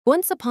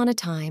Once upon a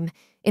time,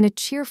 in a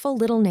cheerful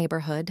little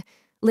neighborhood,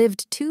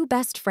 lived two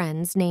best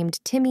friends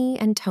named Timmy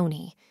and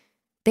Tony.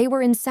 They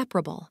were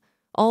inseparable,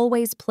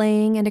 always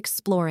playing and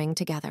exploring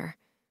together.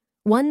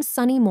 One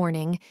sunny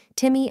morning,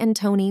 Timmy and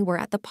Tony were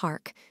at the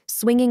park,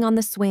 swinging on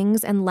the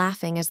swings and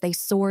laughing as they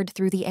soared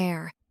through the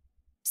air.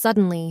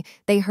 Suddenly,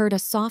 they heard a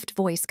soft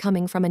voice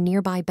coming from a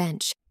nearby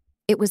bench.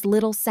 It was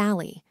little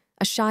Sally,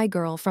 a shy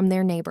girl from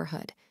their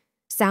neighborhood.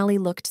 Sally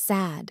looked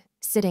sad,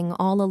 sitting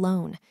all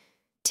alone.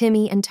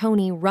 Timmy and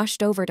Tony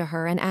rushed over to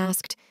her and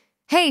asked,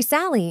 "Hey,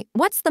 Sally,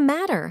 what's the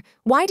matter?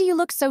 Why do you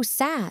look so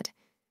sad?"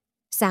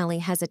 Sally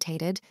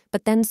hesitated,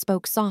 but then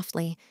spoke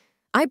softly.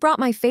 "I brought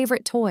my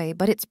favorite toy,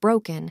 but it's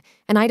broken,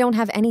 and I don't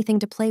have anything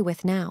to play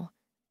with now."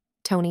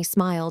 Tony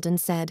smiled and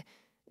said,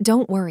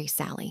 "Don't worry,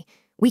 Sally.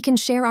 We can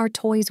share our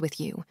toys with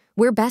you.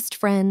 We're best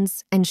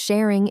friends, and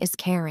sharing is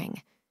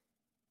caring."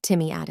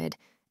 Timmy added,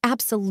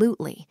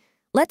 "Absolutely.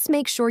 Let's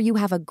make sure you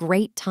have a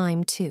great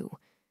time, too."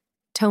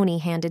 Tony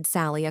handed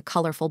Sally a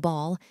colorful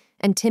ball,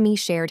 and Timmy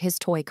shared his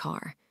toy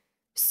car.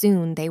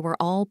 Soon they were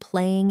all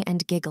playing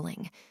and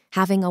giggling,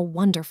 having a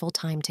wonderful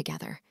time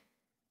together.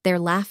 Their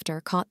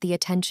laughter caught the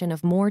attention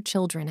of more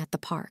children at the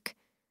park.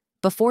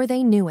 Before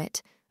they knew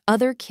it,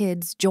 other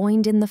kids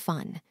joined in the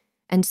fun,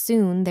 and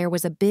soon there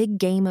was a big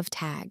game of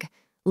tag,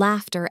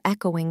 laughter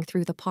echoing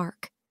through the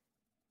park.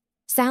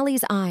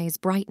 Sally's eyes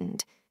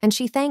brightened, and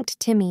she thanked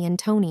Timmy and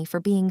Tony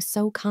for being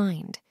so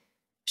kind.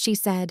 She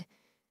said,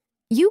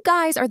 "You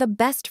guys are the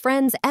best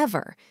friends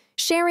ever.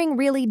 Sharing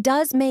really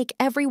does make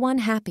everyone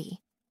happy."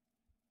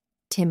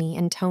 Timmy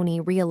and Tony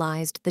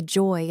realized the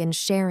joy in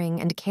sharing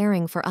and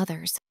caring for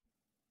others.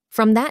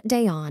 From that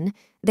day on,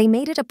 they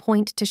made it a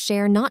point to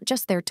share not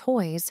just their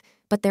toys,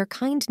 but their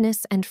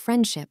kindness and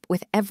friendship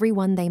with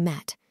everyone they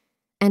met.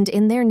 And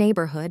in their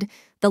neighborhood,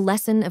 the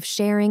lesson of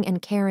sharing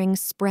and caring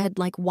spread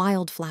like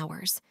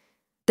wildflowers.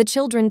 The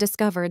children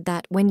discovered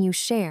that when you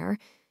share,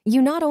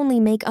 you not only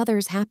make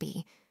others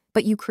happy,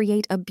 but you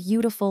create a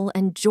beautiful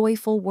and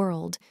joyful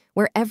world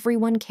where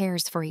everyone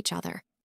cares for each other.